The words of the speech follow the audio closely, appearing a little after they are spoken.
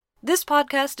This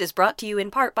podcast is brought to you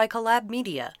in part by Collab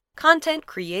Media, content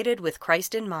created with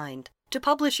Christ in mind. To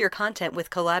publish your content with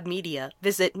Collab Media,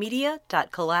 visit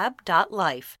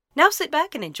media.collab.life. Now sit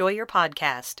back and enjoy your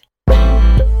podcast.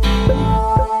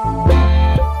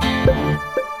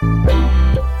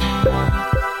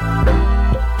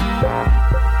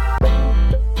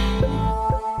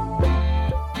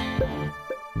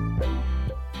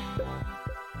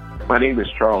 My name is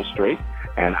Charles Strait,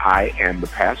 and I am the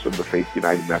pastor of the Faith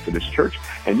United Methodist Church,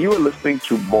 and you are listening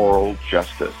to Moral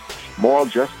Justice. Moral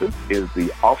Justice is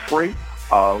the offering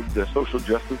of the social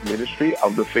justice ministry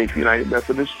of the Faith United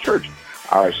Methodist Church.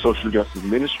 Our social justice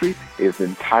ministry is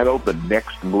entitled The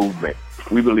Next Movement.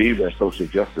 We believe that social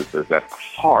justice is at the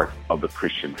heart of the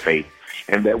Christian faith,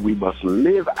 and that we must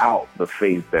live out the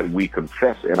faith that we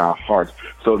confess in our hearts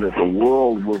so that the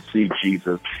world will see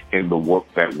Jesus in the work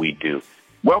that we do.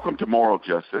 Welcome to Moral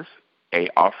Justice, a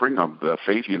offering of the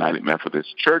Faith United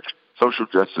Methodist Church Social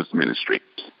Justice Ministry.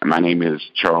 And my name is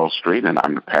Charles Strait, and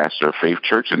I'm the pastor of Faith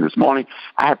Church. And this morning,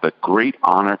 I have the great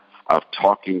honor of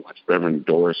talking with Reverend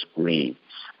Doris Green.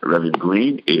 Reverend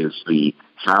Green is the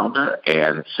founder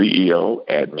and CEO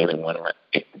at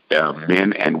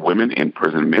Men and Women in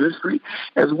Prison Ministry,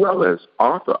 as well as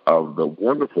author of the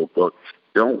wonderful book,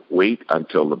 Don't Wait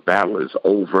Until the Battle is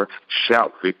Over,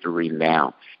 Shout Victory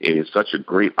Now. It is such a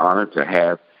great honor to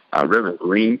have Reverend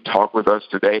Green talk with us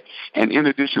today. And in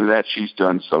addition to that, she's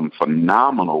done some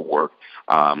phenomenal work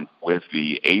with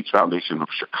the AIDS Foundation of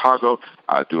Chicago,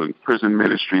 doing prison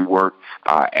ministry work,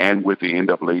 and with the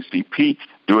NAACP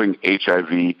doing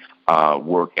HIV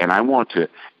work. And I want to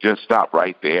just stop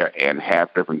right there and have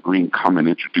Reverend Green come and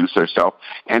introduce herself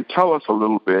and tell us a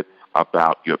little bit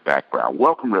about your background.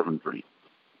 Welcome, Reverend Green.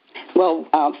 Well,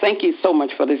 thank you so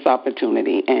much for this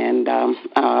opportunity. And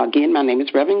again, my name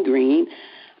is Reverend Green.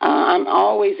 I'm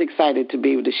always excited to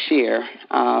be able to share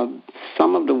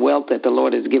some of the wealth that the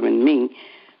Lord has given me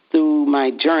through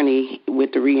my journey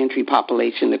with the reentry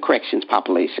population, the corrections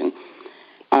population.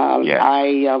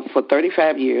 For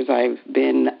 35 years, I've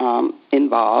been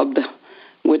involved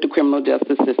with the criminal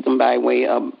justice system by way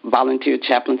of volunteer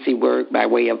chaplaincy work, by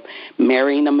way of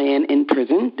marrying a man in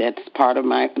prison. That's part of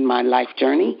my life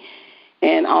journey.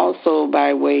 And also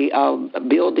by way of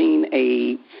building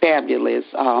a fabulous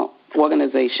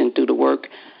organization through the work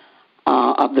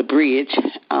of the Bridge,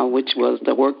 which was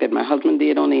the work that my husband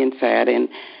did on the inside and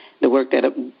the work that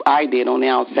I did on the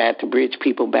outside to bridge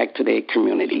people back to their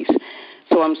communities.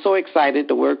 So I'm so excited.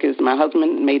 The work is, my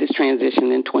husband made his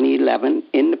transition in 2011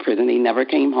 in the prison. He never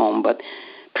came home, but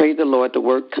praise the Lord, the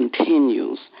work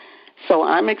continues. So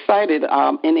I'm excited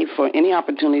for any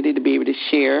opportunity to be able to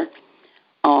share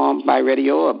by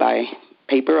radio or by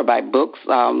paper or by books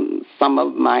some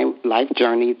of my life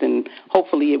journeys, and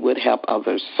hopefully it would help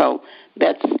others. So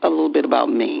that's a little bit about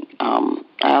me.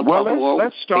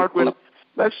 Let's start with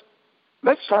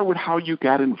how you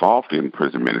got involved in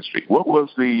prison ministry. What was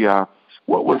the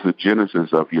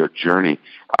genesis of your journey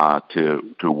to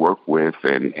work with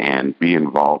and be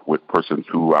involved with persons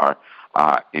who are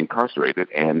incarcerated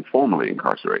and formerly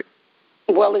incarcerated?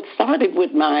 Well, it started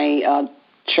with my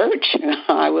church.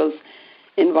 I was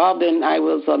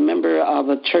a member of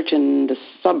a church in the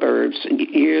suburbs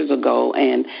years ago,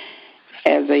 and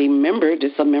as a member,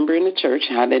 just a member in the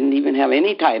church, I didn't even have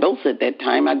any titles at that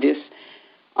time. I just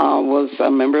was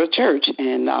a member of church,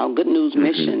 and Good News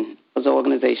Mission was an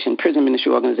organization, prison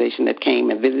ministry organization that came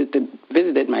and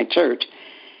visited my church,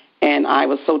 and I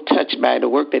was so touched by the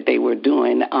work that they were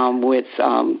doing with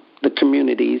the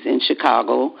communities in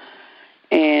Chicago,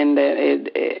 and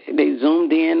they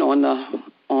zoomed in on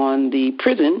the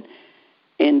prison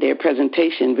in their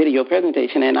video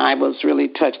presentation, and I was really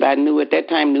touched. I knew at that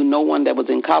time no one that was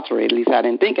incarcerated, at least I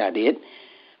didn't think I did.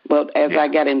 But as I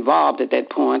got involved at that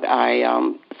point, I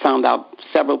found out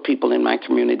several people in my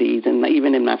communities and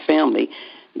even in my family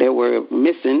that were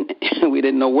missing. We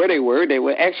didn't know where they were. They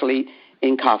were actually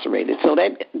incarcerated. So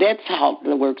that's how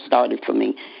the work started for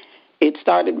me. It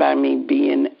started by me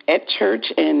being at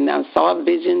church, and I saw a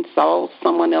vision, saw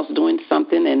someone else doing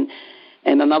something, and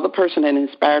another person that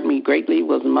inspired me greatly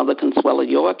was Mother Consuelo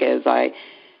York, as I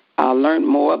learned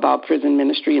more about prison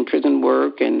ministry and prison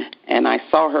work, and I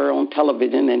saw her on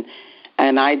television,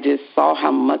 and I just saw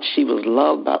how much she was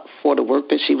loved for the work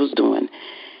that she was doing.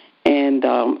 And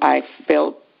I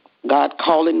felt God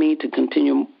calling me to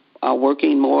continue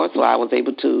working more, so I was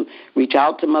able to reach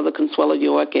out to Mother Consuelo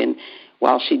York, and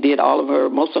while she did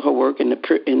most of her work in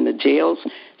the jails,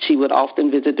 she would often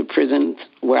visit the prisons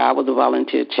where I was a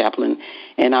volunteer chaplain,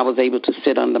 and I was able to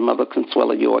sit under Mother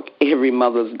Consuelo York every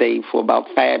Mother's Day for about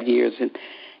 5 years,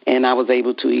 and I was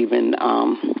able to even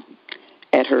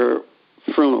at her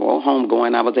funeral,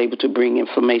 homegoing, I was able to bring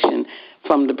information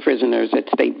from the prisoners at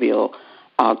Stateville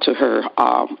to her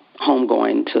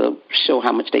homegoing to show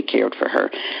how much they cared for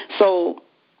her. So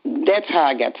that's how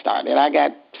I got started. I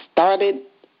got started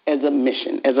as a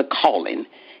mission, as a calling,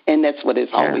 and that's what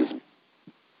it's always been.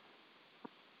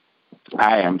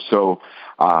 I am so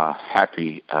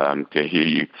happy to hear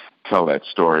you tell that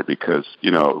story because,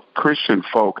 Christian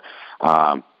folk,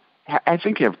 I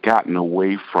think, have gotten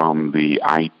away from the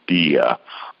idea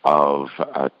of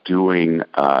doing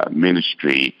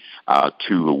ministry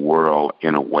to the world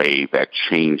in a way that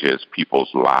changes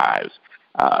people's lives.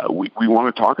 We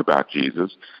want to talk about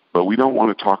Jesus, but we don't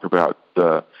want to talk about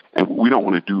and we don't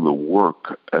want to do the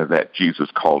work that Jesus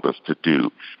called us to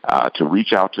do, to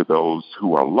reach out to those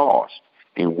who are lost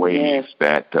in ways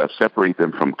that separate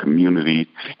them from community,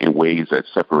 in ways that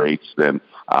separates them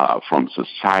from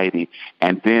society,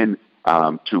 and then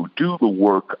to do the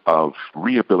work of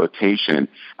rehabilitation,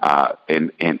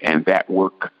 and that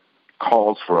work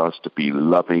calls for us to be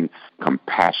loving,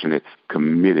 compassionate,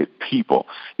 committed people.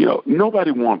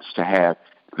 Nobody wants to have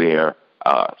their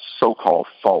so-called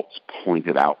faults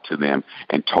pointed out to them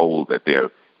and told that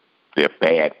they're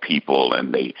bad people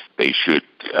and they should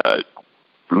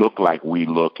look like we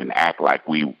look and act like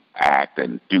we act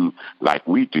and do like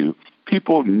we do.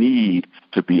 People need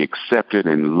to be accepted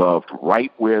and loved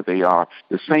right where they are,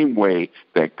 the same way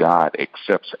that God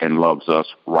accepts and loves us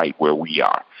right where we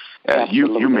are.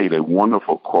 You made a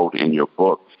wonderful quote in your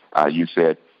book. You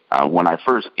said, when I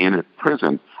first entered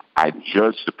prison, I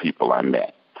judged the people I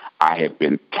met. I had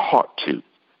been taught to.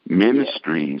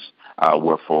 Ministries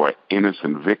were for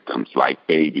innocent victims like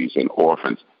babies and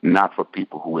orphans, not for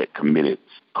people who had committed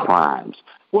crimes.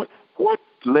 What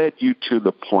led you to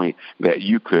the point that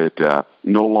you could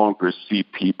no longer see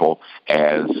people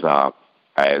as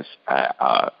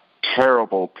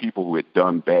terrible people who had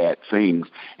done bad things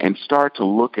and start to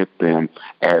look at them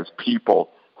as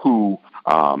people who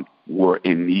were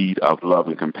in need of love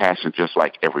and compassion just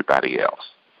like everybody else?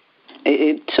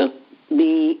 It took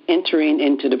me entering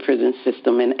into the prison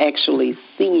system and actually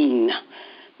seeing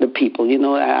the people.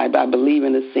 I believe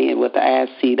in the saying, with the eyes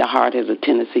see, the heart has a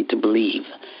tendency to believe.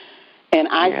 And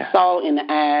I saw in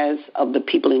the eyes of the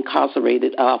people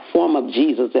incarcerated a form of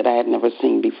Jesus that I had never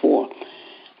seen before.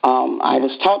 I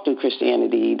was taught through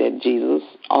Christianity that Jesus,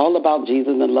 all about Jesus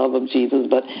and the love of Jesus,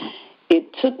 but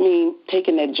it took me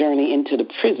taking that journey into the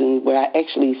prison where I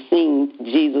actually seen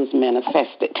Jesus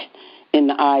manifested in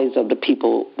the eyes of the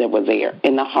people that were there,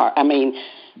 in the heart. I mean,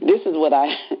 this is what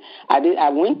I did. I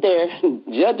went there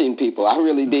judging people. I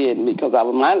really did, because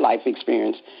of my life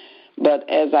experience. But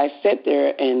as I sat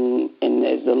there and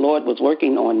as the Lord was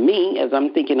working on me, as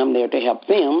I'm thinking I'm there to help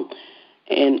them,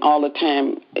 and all the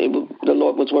time the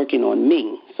Lord was working on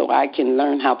me so I can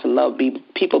learn how to love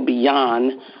people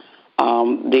beyond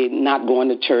they not going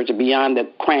to church, or beyond the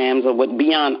crimes, or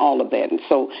beyond all of that. And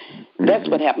so that's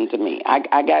what happened to me.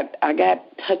 I got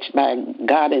touched by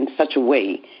God in such a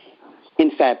way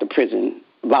inside the prison,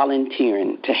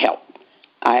 volunteering to help.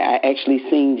 I actually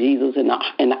seen Jesus in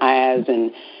the eyes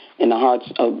and in the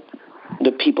hearts of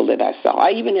the people that I saw.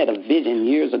 I even had a vision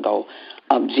years ago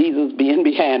of Jesus being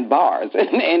behind bars,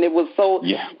 and it was so.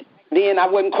 Yeah. Then I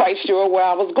wasn't quite sure where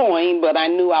I was going, but I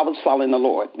knew I was following the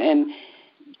Lord, and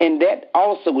that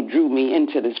also drew me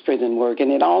into this prison work.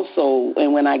 And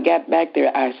when I got back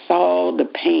there, I saw the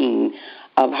pain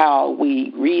of how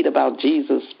we read about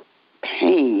Jesus'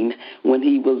 pain when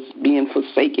he was being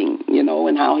forsaken,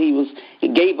 and how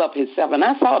he gave up himself. And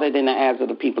I saw that in the eyes of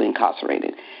the people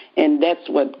incarcerated. And that's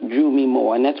what drew me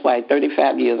more. And that's why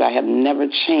 35 years I have never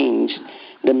changed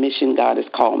the mission God has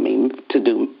called me to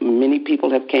do. Many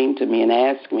people have came to me and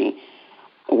asked me,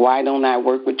 why don't I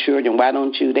work with children? Why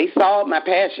don't you? They saw my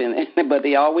passion, but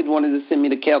they always wanted to send me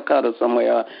to Calcutta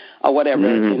somewhere or whatever.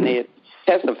 Mm-hmm. And they're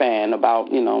testifying about,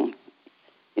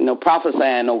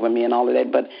 prophesying over me and all of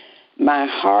that. But my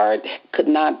heart could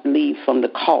not leave from the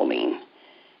calling.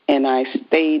 And I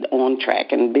stayed on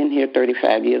track and been here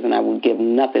 35 years, and I would give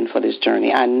nothing for this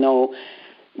journey. I know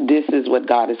this is what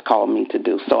God has called me to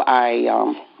do. So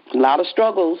a lot of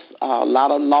struggles, a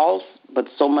lot of loss, but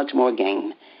so much more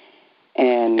gain.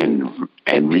 And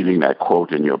reading that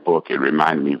quote in your book, it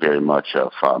reminded me very much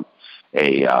of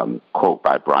a quote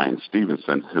by Brian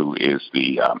Stevenson, who is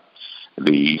the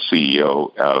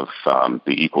CEO of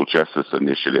the Equal Justice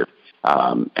Initiative.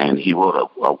 And he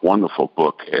wrote a wonderful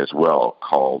book as well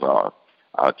called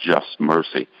Just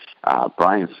Mercy.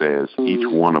 Brian says each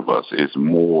one of us is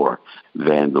more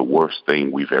than the worst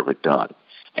thing we've ever done.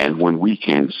 And when we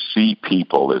can see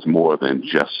people as more than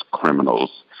just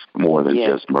criminals, more than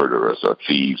just murderers or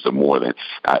thieves, or more than,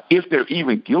 if they're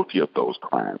even guilty of those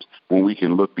crimes, when we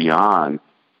can look beyond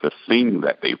the thing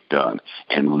that they've done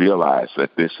and realize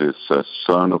that this is a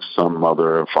son of some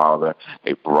mother or father,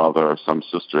 a brother or some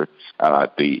sister,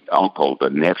 the uncle, the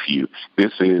nephew.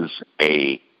 This is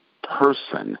a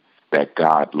person that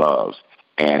God loves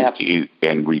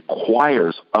and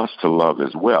requires us to love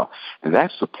as well. And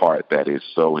that's the part that is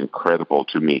so incredible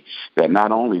to me, that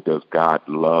not only does God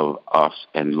love us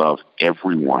and love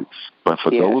everyone, but for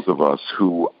those of us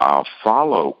who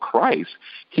follow Christ,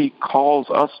 he calls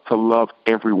us to love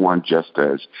everyone just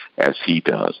as he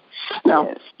does.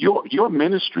 Now, your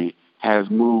ministry has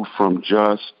moved from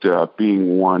just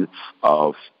being one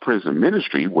of prison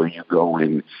ministry, where you go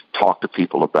and talk to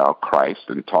people about Christ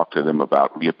and talk to them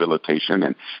about rehabilitation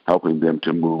and helping them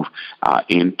to move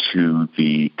into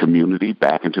the community,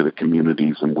 back into the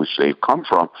communities in which they've come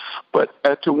from, but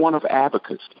to one of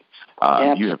advocacy.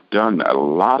 You have done a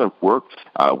lot of work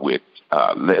with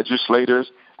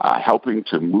legislators, helping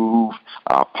to move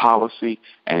policy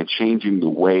and changing the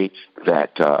way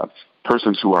that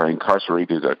persons who are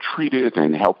incarcerated are treated,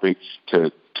 and helping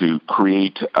to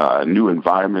create new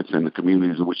environments in the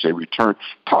communities in which they return.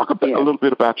 Talk a little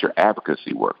bit about your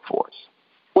advocacy work for us.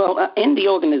 Well, in the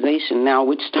organization now,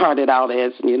 which started out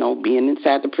as, being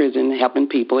inside the prison, helping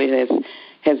people, it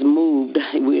has moved.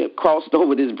 We crossed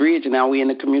over this bridge, and now we're in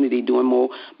the community doing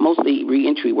mostly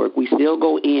reentry work. We still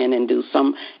go in and do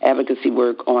some advocacy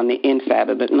work on the inside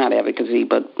of it, not advocacy,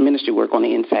 but ministry work on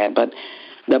the inside. But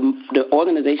the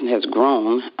organization has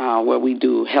grown, where we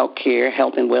do health care,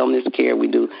 health and wellness care. We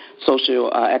do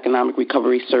social economic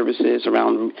recovery services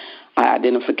around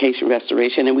identification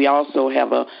restoration, and we also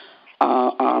have a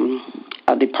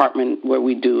department where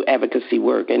we do advocacy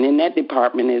work. And in that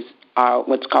department is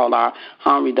what's called our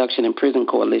Harm Reduction in Prison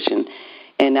Coalition.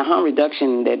 And the harm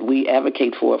reduction that we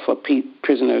advocate for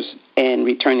prisoners and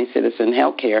returning citizen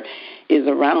health care is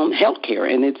around health care.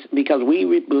 And it's because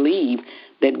we believe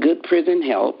that good prison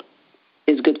health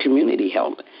is good community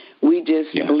health. We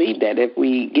just believe that if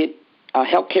we get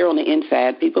health care on the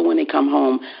inside, people, when they come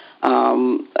home,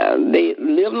 they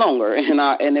live longer,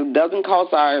 and it doesn't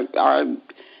cost our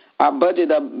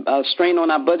budget a strain on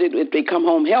our budget if they come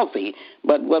home healthy.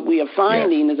 But what we are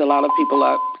finding is a lot of people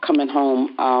are coming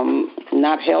home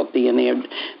not healthy, and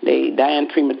they dying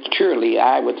prematurely,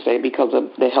 I would say, because of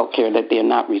the health care that they're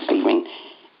not receiving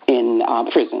in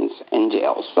prisons and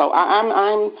jails. So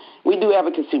we do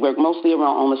advocacy work mostly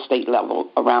on the state level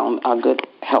around good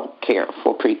health care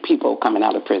for people coming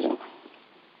out of prison.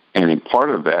 And in part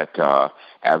of that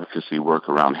advocacy work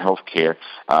around health care,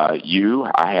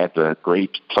 I had the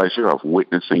great pleasure of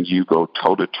witnessing you go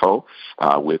toe-to-toe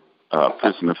with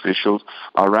prison officials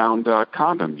around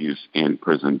condom use in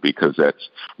prison, because that's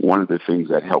one of the things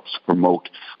that helps promote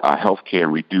health care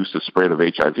and reduce the spread of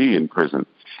HIV in prison.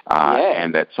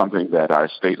 And that's something that our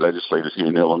state legislators here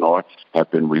in Illinois have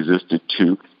been resisting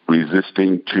to.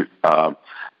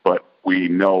 But we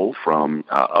know from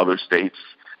other states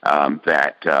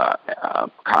that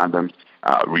condoms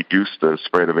reduce the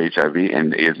spread of HIV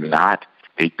and is not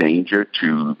a danger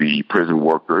to the prison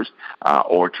workers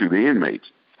or to the inmates.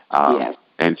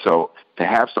 And so to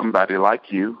have somebody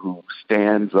like you who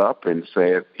stands up and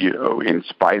says, in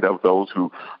spite of those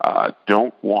who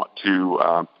don't want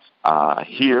to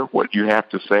hear what you have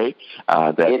to say,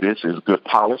 that this is good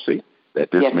policy,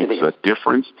 that this makes a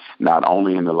difference, not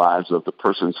only in the lives of the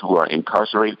persons who are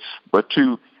incarcerated, but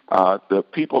to the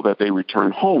people that they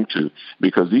return home to,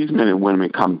 because these men and women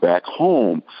come back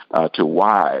home to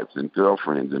wives and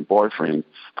girlfriends and boyfriends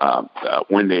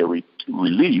when they're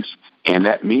released, and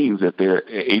that means that they're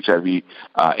HIV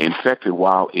infected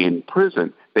while in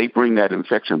prison. They bring that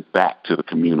infection back to the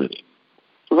community.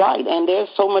 Right, and there's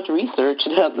so much research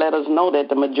that let us know that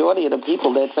the majority of the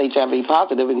people that's HIV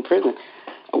positive in prison,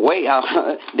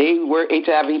 they were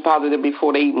HIV positive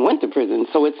before they even went to prison.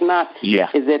 So it's not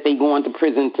is that they go into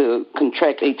prison to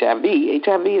contract HIV.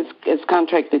 HIV is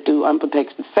contracted through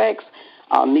unprotected sex,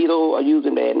 needle or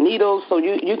using bad needles. So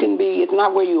you can be, it's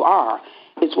not where you are,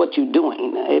 it's what you're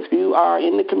doing. If you are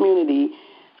in the community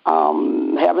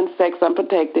having sex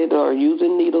unprotected or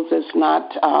using needles, it's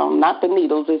not the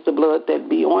needles, it's the blood that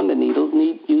be on the needles,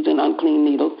 using unclean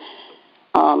needles,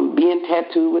 being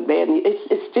tattooed with bad needles.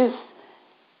 It's just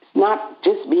not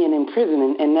just being in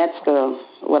prison, and that's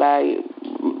what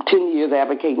 10 years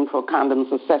advocating for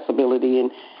condoms accessibility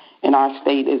in our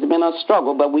state. It's been a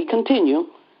struggle, but we continue,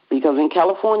 because in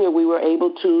California we were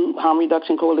able to, Harm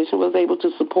Reduction Coalition was able to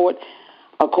support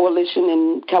a coalition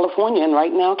in California, and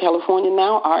right now California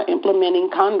are implementing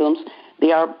condoms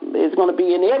is going to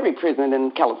be in every prison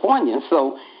in California.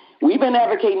 So we've been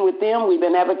advocating with them. We've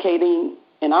been advocating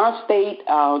in our state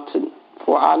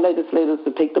for our legislators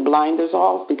to take the blinders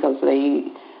off, because their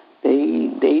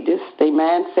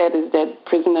mindset is that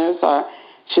prisoners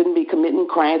shouldn't be committing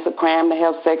crimes. It's a crime to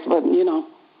have sex, but we are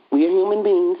human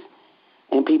beings,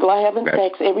 and people are having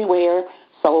sex everywhere.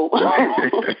 So,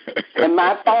 and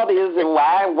my thought is,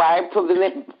 why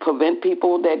prevent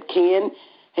people that can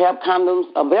have condoms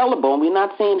available? And we're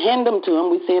not saying hand them to them.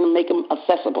 We're saying make them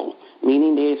accessible,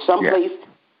 meaning there's someplace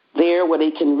there where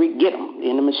they can get them.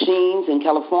 In the machines in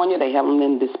California, they have them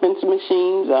in dispenser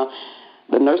machines.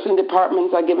 The nursing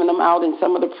departments are giving them out in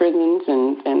some of the prisons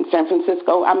in San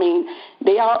Francisco. I mean,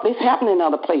 it's happening in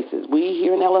other places. We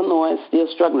here in Illinois are still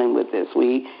struggling with this.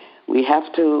 We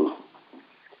have to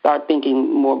start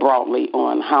thinking more broadly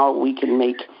on how we can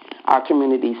make our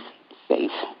communities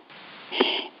safe.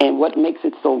 And what makes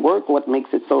it so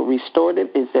restorative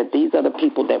is that these are the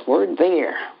people that were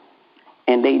there,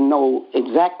 and they know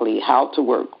exactly how to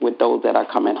work with those that are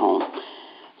coming home.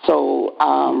 So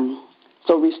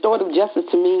restorative justice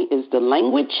to me is the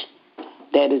language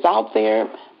that is out there,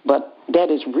 but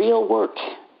that is real work.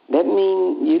 That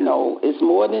means, it's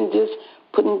more than just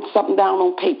putting something down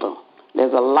on paper.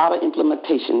 There's a lot of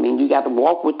implementation. I mean, you got to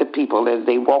walk with the people as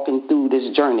they walking through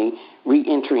this journey,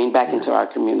 re-entering back into our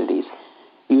communities.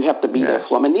 You have to be there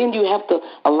for them. And then you have to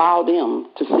allow them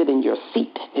to sit in your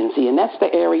seat and see. And that's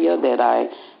the area that I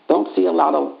don't see a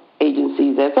lot of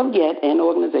agencies as of yet and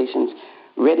organizations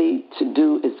ready to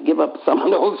do, is give up some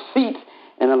of those seats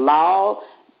and allow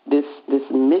this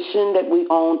mission that we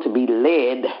own to be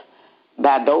led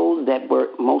by those that were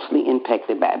mostly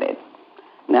impacted by that.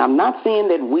 Now, I'm not saying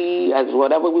that we, as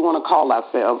whatever we want to call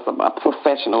ourselves, are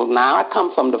professionals. Now, I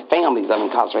come from the families of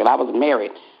incarcerated. I was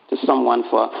married to someone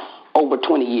for over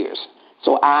 20 years.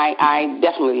 So I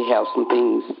definitely have some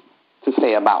things to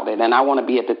say about it, and I want to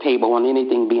be at the table on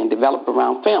anything being developed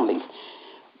around families.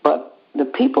 But the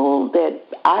people that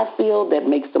I feel that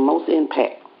makes the most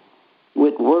impact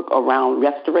with work around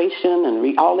restoration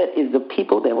and all that is the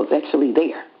people that was actually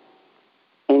there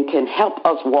and can help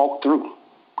us walk through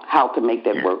how to make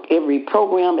that work. Every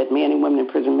program at Men and Women in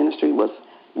Prison Ministry was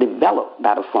developed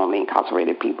by the formerly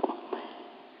incarcerated people.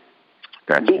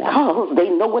 Because they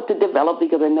know what to develop,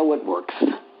 because they know what works.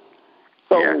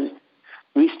 So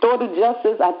restorative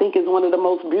justice, I think, is one of the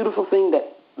most beautiful things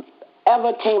that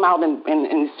ever came out,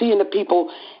 and seeing the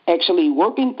people actually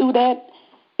working through that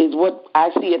is what I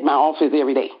see at my office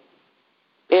every day.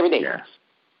 Every day. Yes.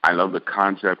 I love the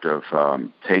concept of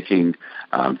taking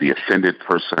the offended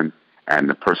person and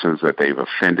the persons that they've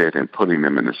offended and putting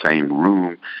them in the same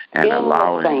room and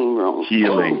allowing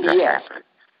healing to happen.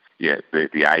 Yeah,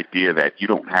 the idea that you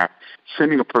don't have,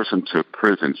 sending a person to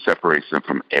prison separates them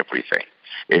from everything.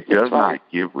 It does not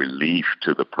give relief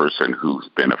to the person who's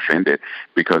been offended,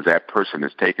 because that person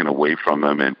is taken away from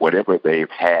them, and whatever they've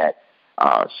had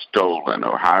stolen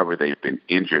or however they've been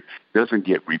injured doesn't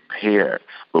get repaired.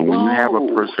 But when you have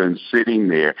a person sitting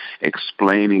there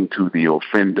explaining to the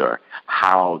offender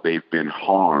how they've been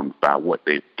harmed by what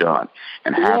they've done,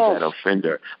 and have that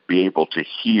offender be able to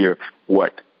hear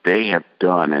what they have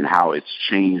done and how it's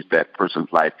changed that person's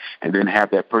life, and then have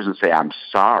that person say, I'm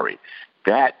sorry,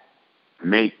 that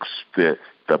makes the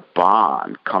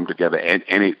bond come together, and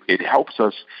it helps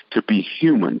us to be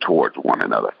human towards one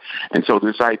another. And so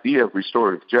this idea of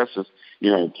restorative justice,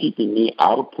 keeping me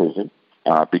out of prison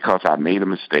because I made a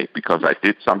mistake, because I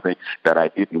did something that I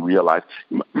didn't realize.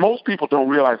 Most people don't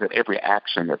realize that every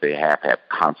action that they have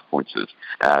consequences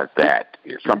that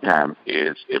sometimes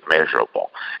is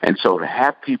immeasurable. And so to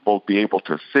have people be able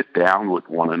to sit down with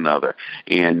one another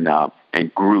in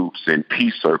groups and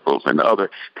peace circles and other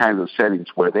kinds of settings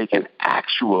where they can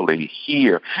actually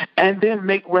hear and then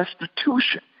make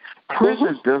restitution.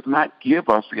 Prison does not give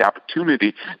us the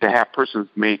opportunity to have persons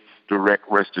make direct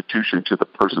restitution to the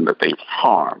person that they've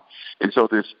harmed. And so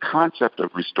this concept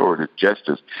of restorative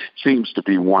justice seems to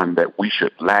be one that we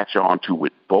should latch on to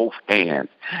with both hands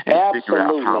and figure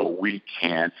out how we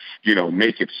can,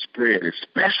 make it spread,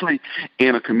 especially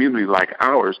in a community like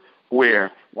ours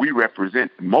where we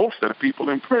represent most of the people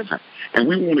in prison. And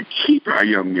we want to keep our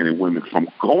young men and women from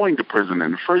going to prison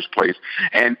in the first place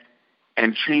and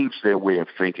change their way of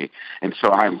thinking. And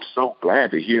so I'm so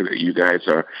glad to hear that you guys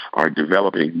are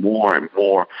developing more and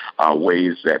more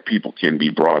ways that people can be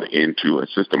brought into a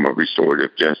system of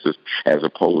restorative justice as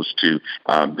opposed to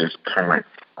this current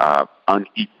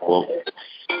unequal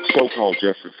so-called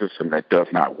justice system that does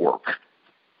not work.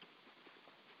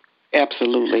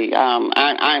 Absolutely.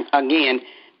 I'm again,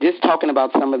 just talking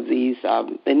about some of these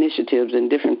initiatives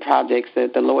and different projects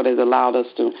that the Lord has allowed us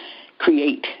to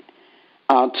create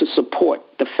to support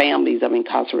the families of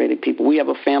incarcerated people. We have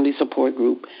a family support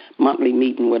group monthly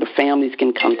meeting where the families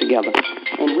can come together.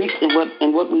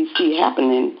 And what we see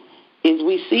happening is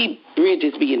we see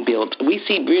bridges being built. We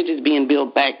see bridges being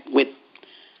built back with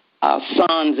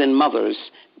sons and mothers.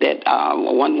 That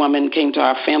one woman came to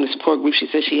our family support group. She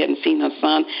said she hadn't seen her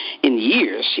son in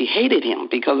years. She hated him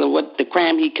because of the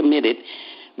crime he committed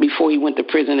before he went to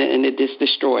prison, and it just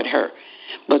destroyed her.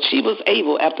 But she was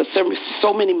able, after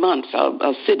so many months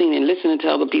of sitting and listening to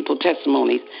other people's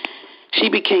testimonies, she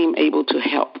became able to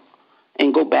help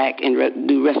and go back and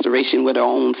do restoration with her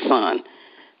own son.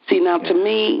 See, now to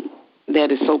me,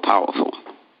 that is so powerful.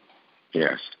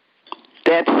 Yes.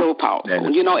 That's so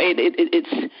powerful. You know,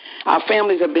 it's our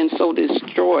families have been so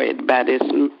destroyed by this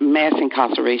mass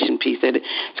incarceration piece that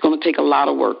it's going to take a lot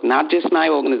of work, not just my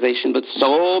organization, but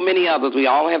so many others. We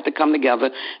all have to come together,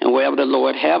 and wherever the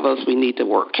Lord have us, we need to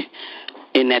work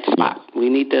in that spot. We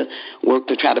need to work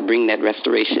to try to bring that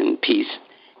restoration piece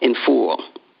in full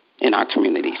in our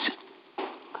communities.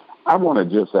 I want to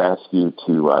just ask you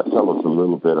to tell us a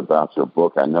little bit about your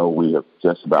book. I know we have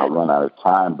just about run out of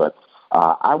time, but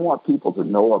I want people to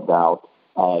know about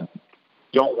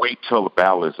Don't Wait Till the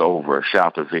Battle is Over,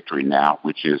 Shout to Victory Now,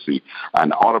 which is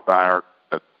an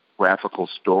autobiographical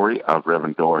story of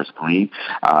Reverend Doris Green.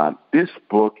 This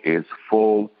book is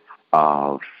full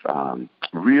of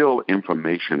real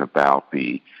information about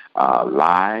the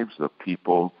lives of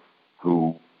people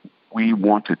who we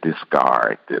want to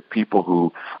discard, the people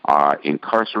who are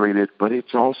incarcerated, but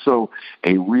it's also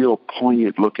a real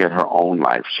poignant look at her own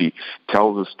life. She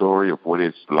tells a story of what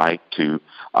it's like to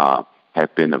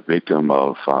have been a victim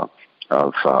of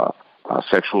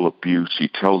sexual abuse. She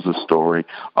tells a story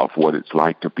of what it's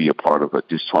like to be a part of a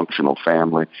dysfunctional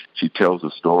family. She tells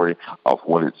a story of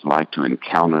what it's like to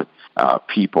encounter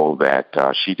people that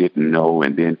she didn't know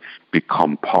and then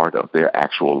become part of their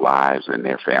actual lives and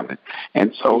their family.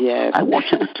 And so I want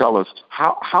you to tell us,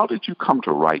 how did you come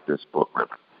to write this book,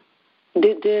 Reverend?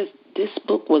 This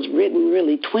book was written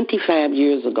really 25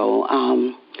 years ago,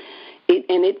 and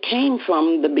it came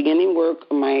from the beginning work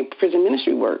of my prison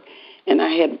ministry work. And I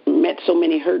had met so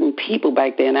many hurting people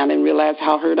back then, I didn't realize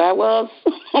how hurt I was.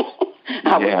 I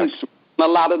was experiencing a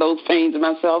lot of those pains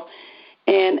myself.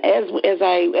 And as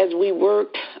we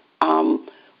worked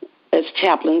as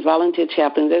chaplains, volunteer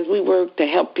chaplains, as we worked to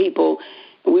help people,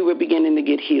 we were beginning to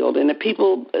get healed. And the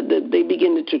people, they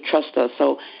began to trust us.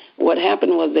 So what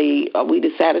happened was we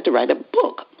decided to write a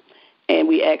book. And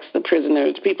we asked the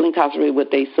prisoners, people incarcerated, would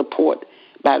they support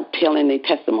by telling their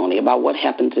testimony about what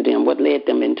happened to them, what led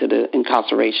them into the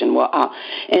incarceration.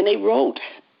 And they wrote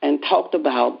and talked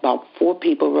about 4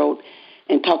 people wrote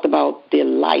and talked about their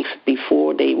life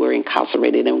before they were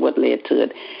incarcerated and what led to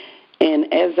it. And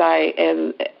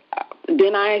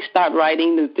then I started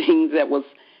writing the things that was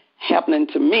happening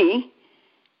to me,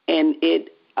 and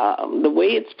the way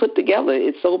it's put together,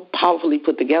 it's so powerfully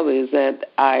put together, is that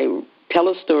I tell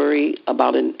a story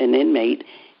about an inmate,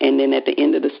 and then at the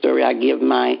end of the story, I give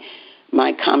my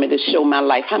comment to show my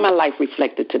life, how my life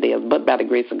reflected to theirs. But by the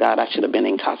grace of God, I should have been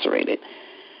incarcerated.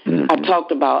 Mm-hmm. I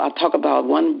talk about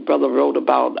one brother wrote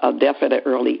about death at an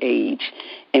early age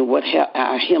and what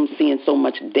him seeing so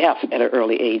much death at an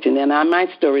early age. And then my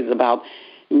story is about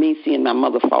me seeing my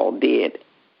mother fall dead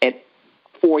at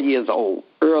 4 years old,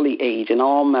 early age, and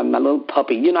all my little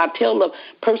puppy. You know, I tell the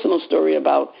personal story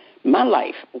about my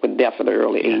life with death at an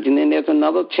early age. And then there's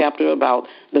another chapter about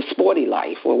the sporty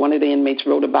life where one of the inmates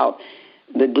wrote about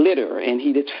the glitter, and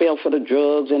he just fell for the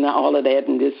drugs and all of that,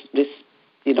 and this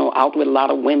you know, out with a lot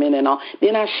of women and all.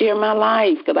 Then I share my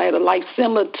life because I had a life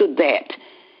similar to that,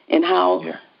 and how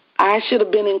I should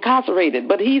have been incarcerated,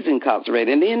 but he's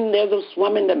incarcerated. And then there's this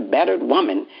woman, the battered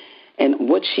woman, and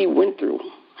what she went through.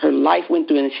 Her life went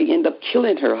through, and she ended up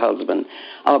killing her husband,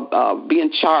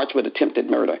 being charged with attempted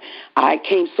murder. I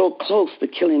came so close to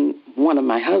killing one of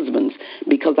my husbands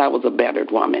because I was a battered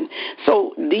woman.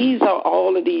 So these are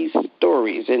all of these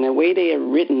stories, and the way they are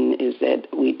written is that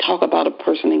we talk about a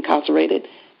person incarcerated,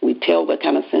 we tell what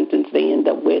kind of sentence they end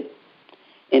up with,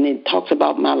 and it talks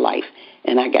about my life.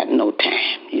 And I got no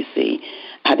time, you see.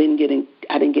 I didn't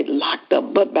get locked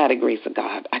up, but by the grace of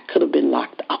God, I could have been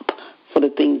locked up for the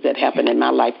things that happened in my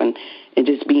life and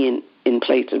just being in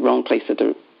place, the wrong place at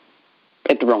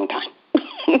the wrong time.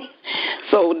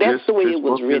 So that's the way it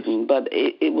was written, but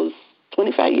it was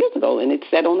 25 years ago, and it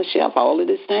sat on the shelf all of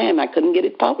this time. I couldn't get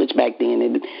it published back then.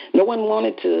 And no one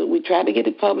wanted to. We tried to get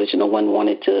it published, and no one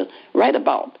wanted to write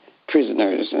about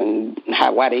prisoners and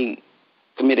why they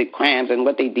committed crimes and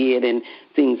what they did and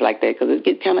things like that, because it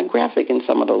gets kind of graphic in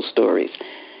some of those stories.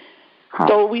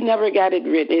 So we never got it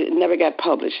written. It never got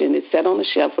published, and it sat on the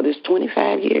shelf for this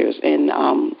 25 years. And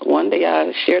one day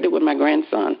I shared it with my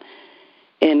grandson,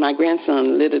 and my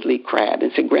grandson literally cried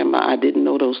and said, "Grandma, I didn't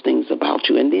know those things about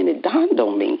you." And then it dawned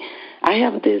on me, I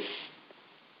have this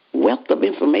wealth of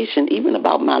information even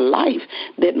about my life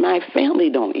that my family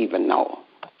don't even know.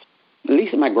 At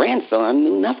least my grandson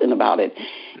knew nothing about it.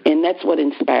 And that's what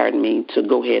inspired me to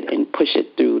go ahead and push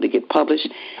it through to get published.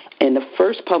 And the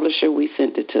first publisher, we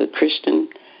sent it to Christian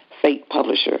Faith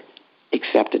Publisher,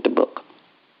 accepted the book.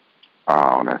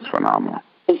 Oh, that's phenomenal.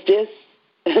 It's just,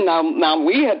 now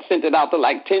we had sent it out to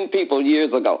like 10 people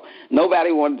years ago.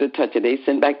 Nobody wanted to touch it. They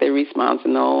sent back their response,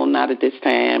 no, not at this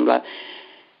time. But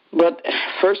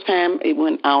first time it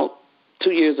went out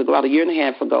 2 years ago, about a year and a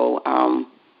half ago,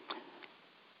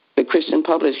 the Christian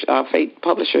Faith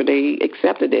Publisher, they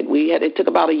accepted it. It took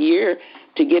about a year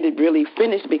to get it really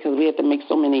finished because we had to make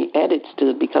so many edits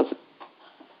to it because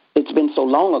it's been so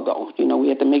long ago. You know, we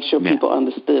had to make sure people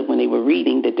understood when they were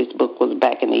reading that this book was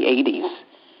back in the 80s.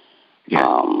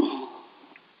 Yeah.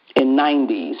 In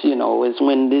 90s, you know, is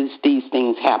when these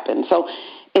things happen. So,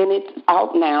 and it's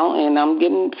out now, and I'm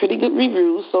getting pretty good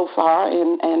reviews so far,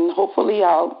 and hopefully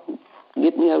I'll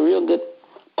get me a real good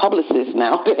publicist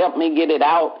now to help me get it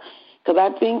out, because I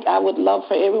think I would love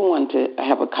for everyone to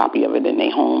have a copy of it in their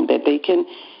home that they can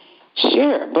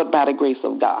share, but by the grace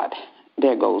of God.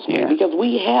 There goes me. Because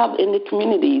we have in the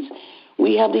communities,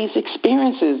 we have these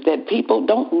experiences that people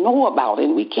don't know about,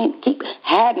 and we can't keep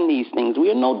hiding these things. We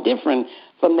are no different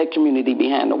from the community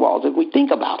behind the walls. If we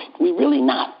think about it, we're really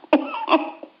not.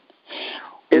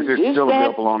 Is it still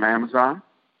available on Amazon?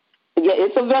 Yeah,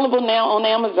 it's available now on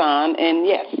Amazon, and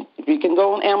yes, if you can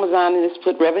go on Amazon and just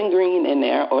put Reverend Green in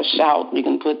there, or Shout, you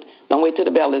can put Don't Wait Till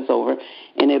the Bell Is Over,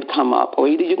 and it'll come up. Or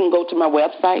either you can go to my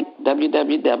website,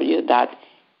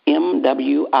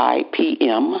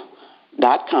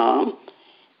 www.mwipm.com,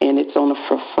 and it's on the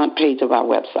front page of our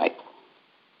website.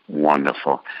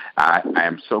 Wonderful. I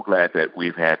am so glad that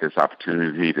we've had this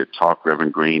opportunity to talk,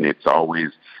 Reverend Green. It's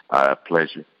always a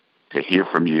pleasure to hear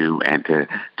from you and to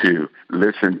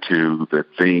listen to the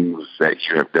things that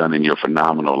you have done in your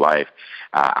phenomenal life.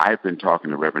 I've been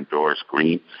talking to Reverend Doris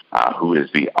Green, who is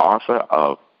the author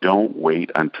of Don't Wait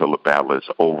Until the Battle Is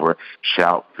Over,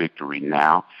 Shout Victory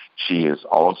Now. She is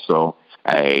also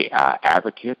an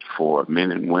advocate for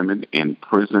men and women in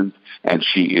prison, and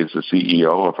she is the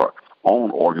CEO of her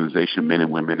own organization, Men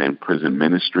and Women in Prison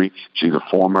Ministry. She's a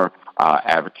former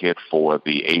advocate for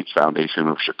the AIDS Foundation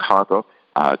of Chicago,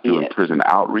 doing prison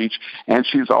outreach, and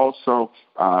she's also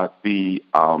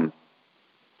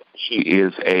she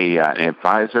is an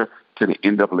advisor to the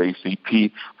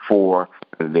NAACP for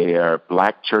their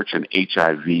Black Church and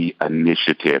HIV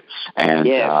initiative, and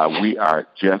we are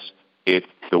just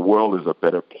the world is a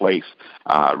better place,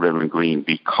 Reverend Green,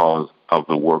 because of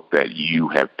the work that you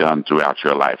have done throughout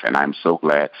your life, and I'm so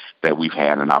glad that we've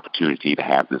had an opportunity to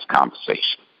have this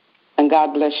conversation. And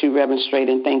God bless you, Reverend Strait,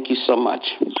 and thank you so much.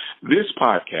 This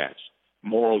podcast,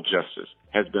 Moral Justice,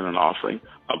 has been an offering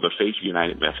of the Faith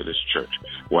United Methodist Church,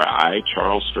 where I,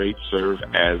 Charles Strait, serve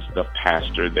as the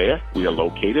pastor there. We are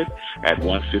located at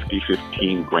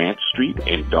 15015 Grant Street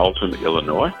in Dalton,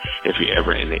 Illinois. If you're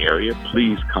ever in the area,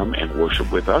 please come and worship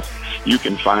with us. You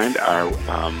can find our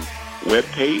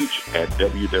webpage at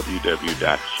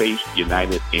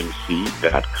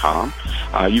www.faithunitedmc.com.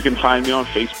 You can find me on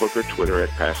Facebook or Twitter at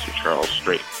Pastor Charles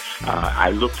Strait. I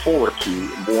look forward to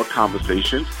more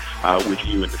conversations with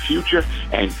you in the future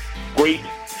and great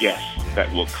guests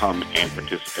that will come and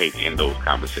participate in those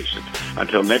conversations.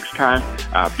 Until next time,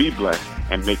 be blessed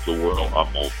and make the world a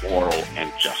more moral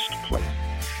and just place.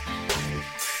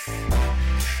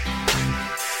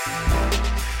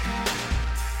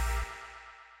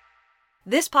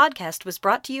 This podcast was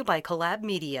brought to you by Collab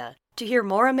Media. To hear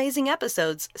more amazing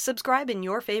episodes, subscribe in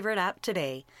your favorite app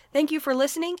today. Thank you for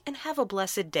listening and have a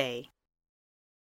blessed day.